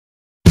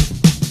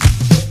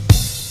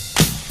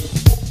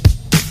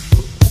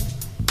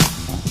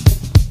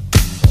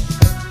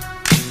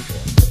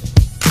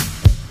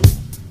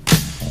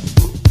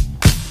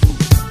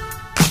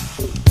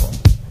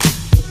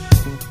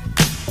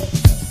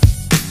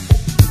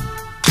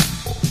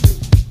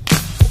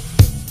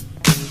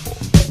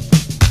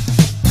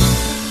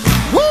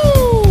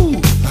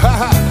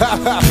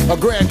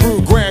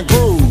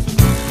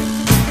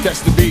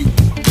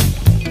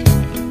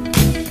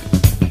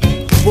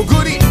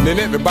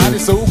everybody,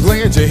 so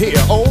glad you're here.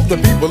 All the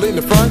people in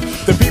the front,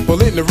 the people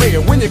in the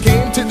rear. When you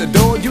came to the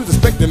door, you was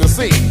expecting to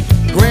see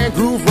Grand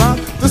Groove Rock,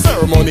 the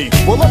ceremony.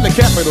 Well, I'm the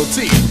capital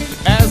T,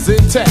 as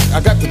intact. I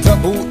got the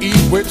double E,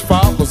 which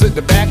follows at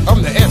the back.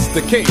 I'm the S,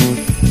 the K,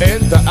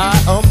 and the I.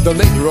 I'm the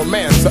lady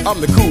romancer. I'm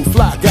the cool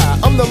fly guy.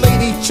 I'm the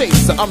lady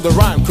chaser. I'm the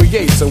rhyme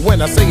creator.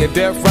 When I say a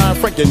deaf rhyme,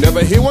 Frank, you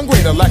never hear one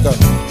greater. Like a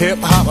hip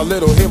hop, a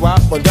little hip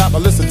hop, a dop. I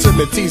listen to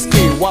me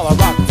T-Ski while I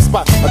rock the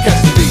spot. I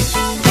catch the beat.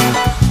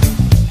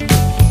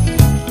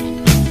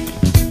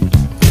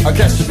 I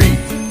catch the beat.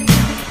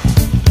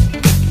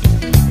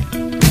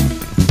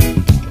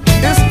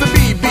 It's the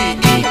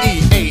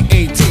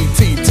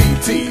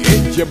B-B-E-E-A-A-T-T-T-T.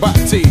 It's your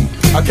body.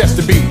 I catch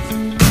the beat.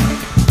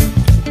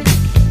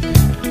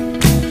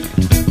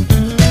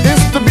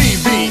 It's the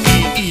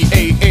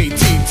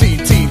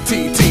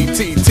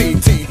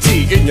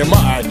B-B-E-E-A-A-T-T-T-T-T-T-T in your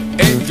mind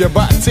and your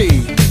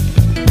body.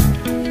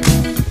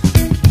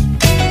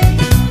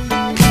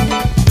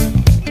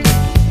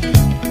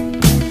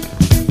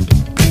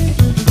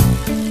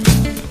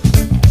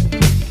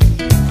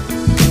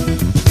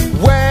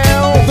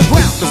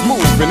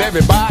 And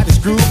everybody's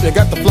grooved. They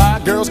got the fly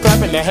girls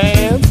clapping their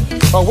hands.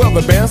 Oh well,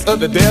 the best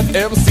of the deaf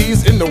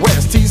MCs in the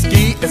West.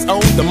 T-Ski is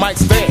on the mic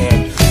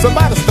stand.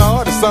 Somebody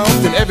started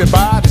something,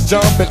 everybody's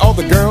jumping. All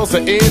the girls are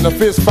in a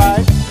fist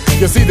fight.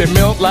 You see they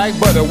melt like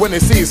butter when they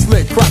see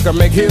Slick Crocker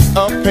make his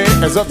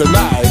appearance of the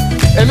night.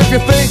 And if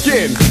you're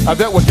thinking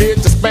that will get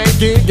you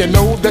spanking, you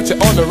know that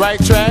you're on the right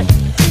track.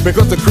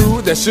 Because the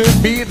crew that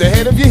should be the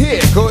head of your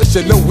head, cause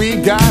you know we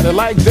got it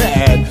like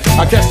that.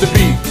 I catch the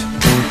beat.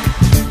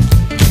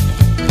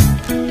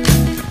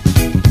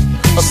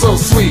 So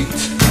sweet.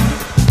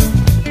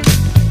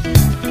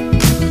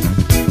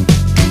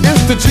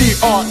 It's the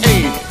G-R-A,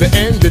 the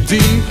N, the D,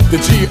 the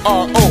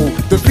G-R-O,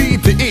 the V,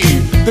 the E,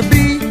 the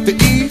B, the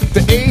E,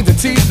 the A, the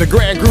T, the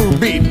Grand Groove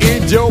beat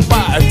in your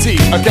body.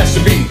 I catch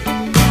the beat.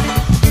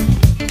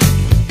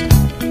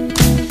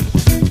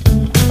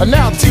 And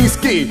now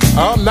T-Ski,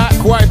 I'm not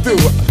quite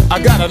through. I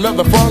got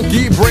another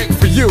funky break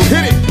for you.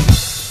 Hit it.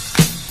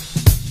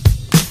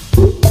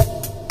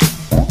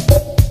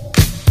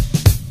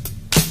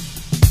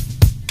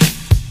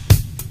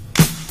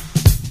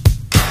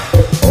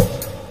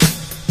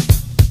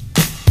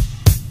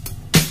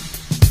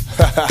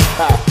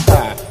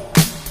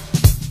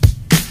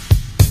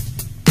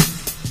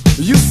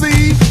 You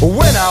see,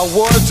 when I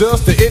was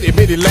just a itty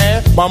bitty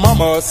lad, my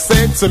mama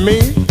said to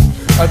me,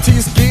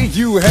 T-Ski,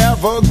 you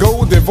have a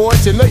golden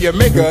voice, you know you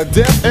make a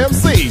deaf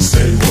MC.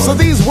 So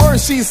these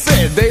words she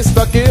said, they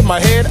stuck in my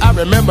head, I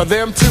remember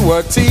them to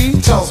a T.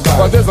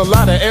 Well, there's a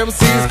lot of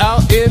MCs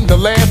out in the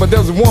land, but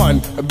there's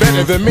one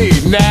better than me.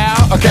 Now,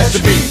 I catch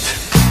the beat.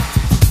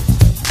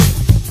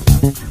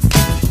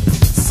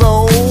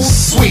 So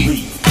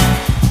sweet.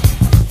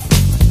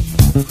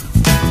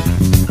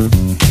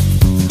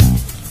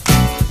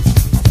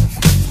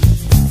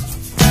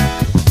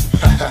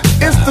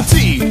 It's the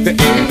T, the A,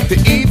 the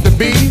E, the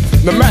B.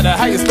 No matter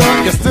how you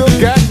start, you still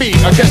got beat.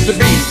 I catch the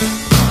beat.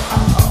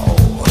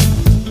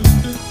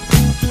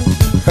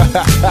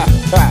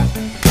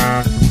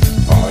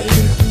 Oh yeah.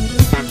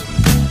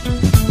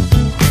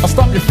 I'll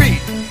stop your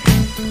feet.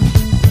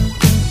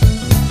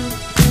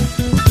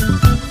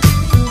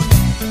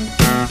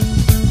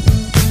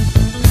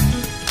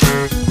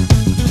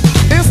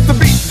 It's the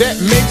beat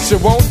that makes you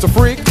want to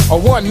freak. A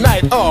one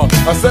night or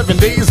 7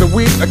 days a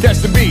week. I catch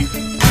the beat.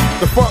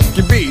 The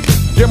funky beat,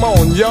 come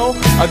on yo,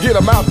 I get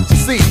them out to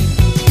see.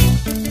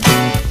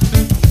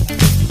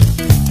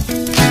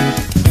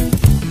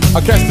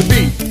 I catch the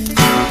beat.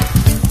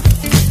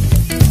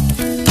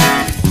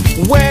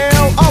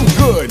 Well, I'm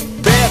good,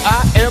 bad,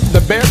 I am the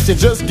best. You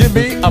just give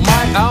me a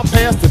mic, I'll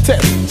pass the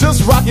test.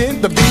 Just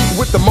rocking the beat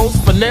with the most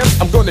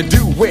finesse. I'm gonna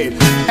do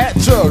it at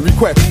your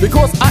request,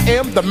 because I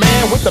am the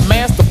man with the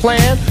master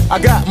plan. I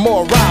got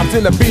more rhymes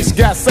than the beach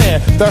got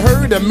sand. They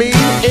heard of me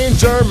in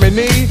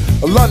Germany,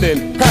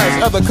 London,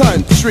 Paris, other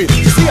countries.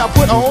 You see, I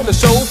put on the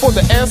show for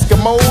the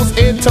Eskimos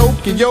in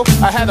Tokyo.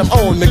 I had them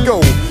on the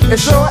go. And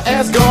sure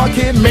as God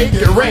can make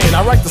it rain,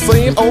 I write the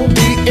same old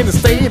beat in the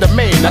state of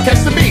Maine. Now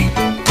catch the beat.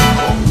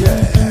 Oh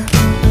yeah.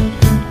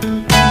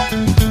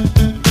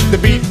 The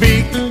beat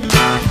beat.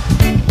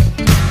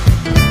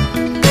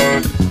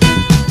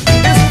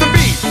 It's the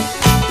beat.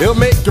 It'll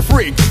make you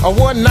freak. A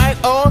one night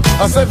or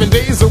 7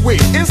 days a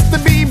week. It's the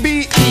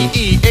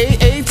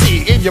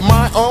B-B-E-E-A-A-T. In your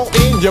mind or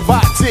in your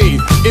body.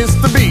 It's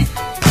the beat.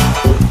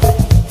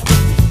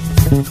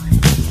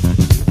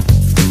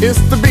 It's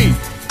the beat.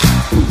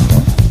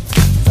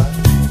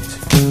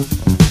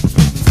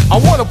 I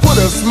wanna put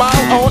a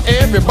smile on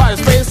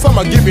everybody's face, so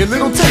I'ma give you a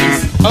little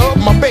taste of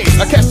my bass.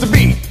 I catch the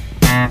beat.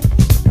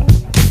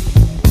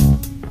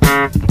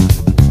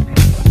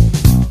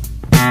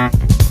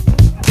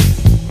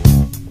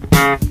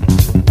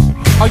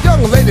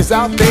 Young ladies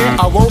out there,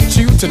 I want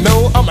you you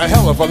know I'm a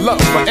hell of a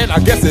lover, and I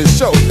guess it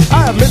shows.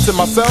 I admit to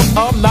myself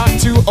I'm not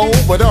too old,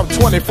 but I'm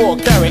 24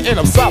 karat and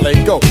I'm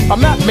solid gold. I'm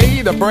not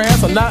made of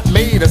brass, I'm not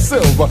made of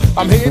silver.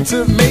 I'm here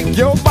to make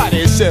your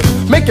body shift.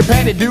 Make your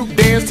patty duke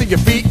dance till your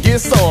feet get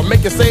sore.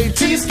 Make you say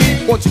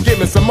cheesecake, won't you give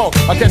me some more?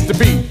 I catch the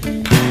beat.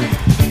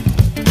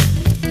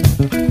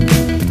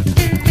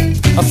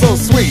 I'm so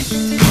sweet.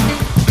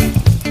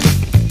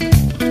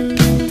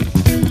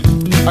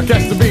 I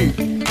catch the beat.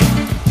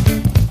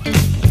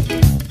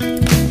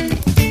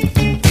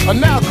 And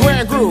now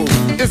Grand Groove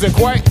isn't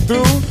quite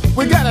through.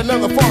 We got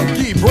another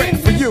funky break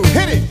for you.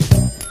 Hit it.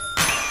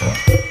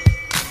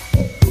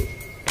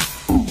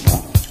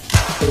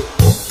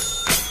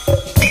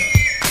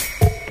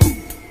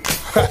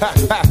 Ha ha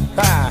ha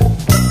ha.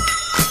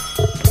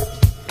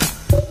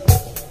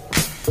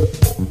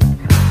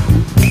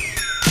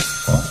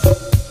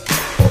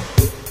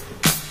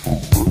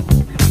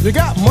 You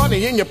got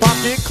money in your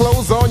pocket,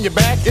 clothes on your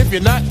back. If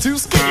you're not too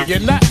skinny, you're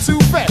not too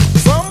fat.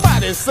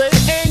 Somebody say,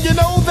 and you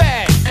know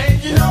that.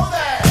 And you know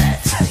that.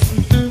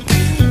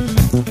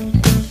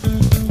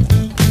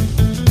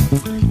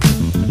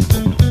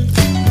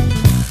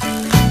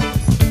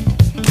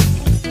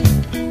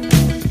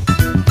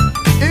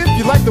 If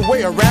you like the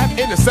way I rap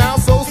and it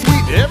sounds so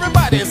sweet,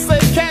 everybody say,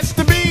 catch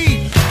the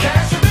beat.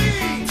 Catch the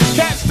beat.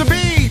 Catch the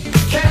beat.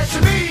 Catch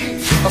the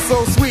beat. I'm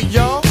so sweet,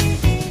 y'all.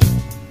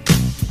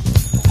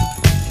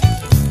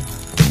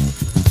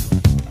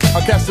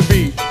 I'll catch the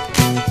beat.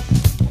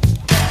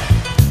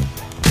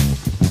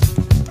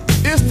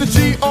 It's the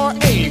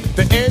G-R-A,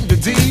 the N, the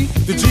D,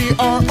 the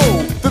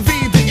G-R-O, the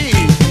V, the E,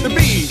 the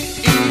B,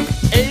 E,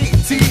 A,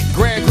 T,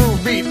 Grand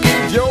Groove beat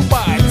in your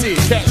body.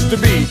 Catch the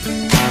beat.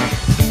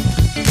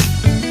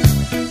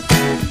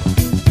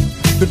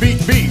 The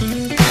beat beat.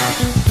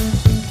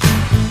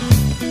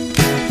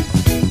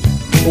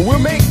 We'll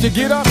make you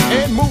get up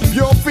and move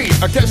your feet.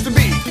 I'll catch the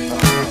beat.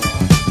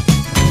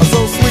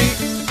 So sweet.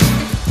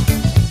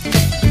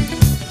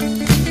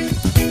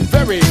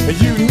 Very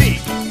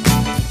unique.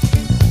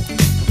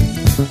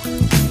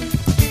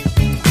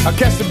 I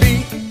catch the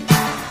beat.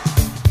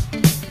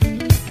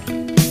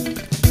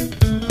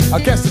 I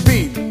catch the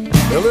beat.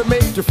 Will it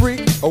make you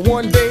freak? A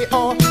 1 day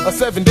or a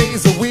 7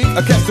 days a week?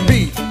 I catch the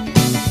beat.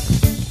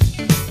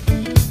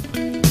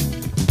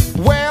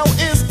 Well,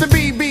 it's the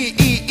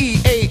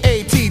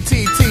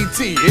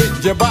B-B-E-E-A-A-T-T-T-T.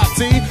 It's your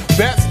body.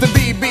 That's the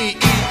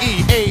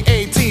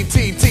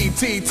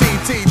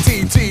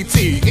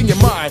B-B-E-E-A-A-T-T-T-T-T-T-T-T in your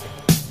mind.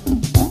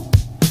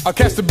 I'll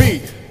catch the beat.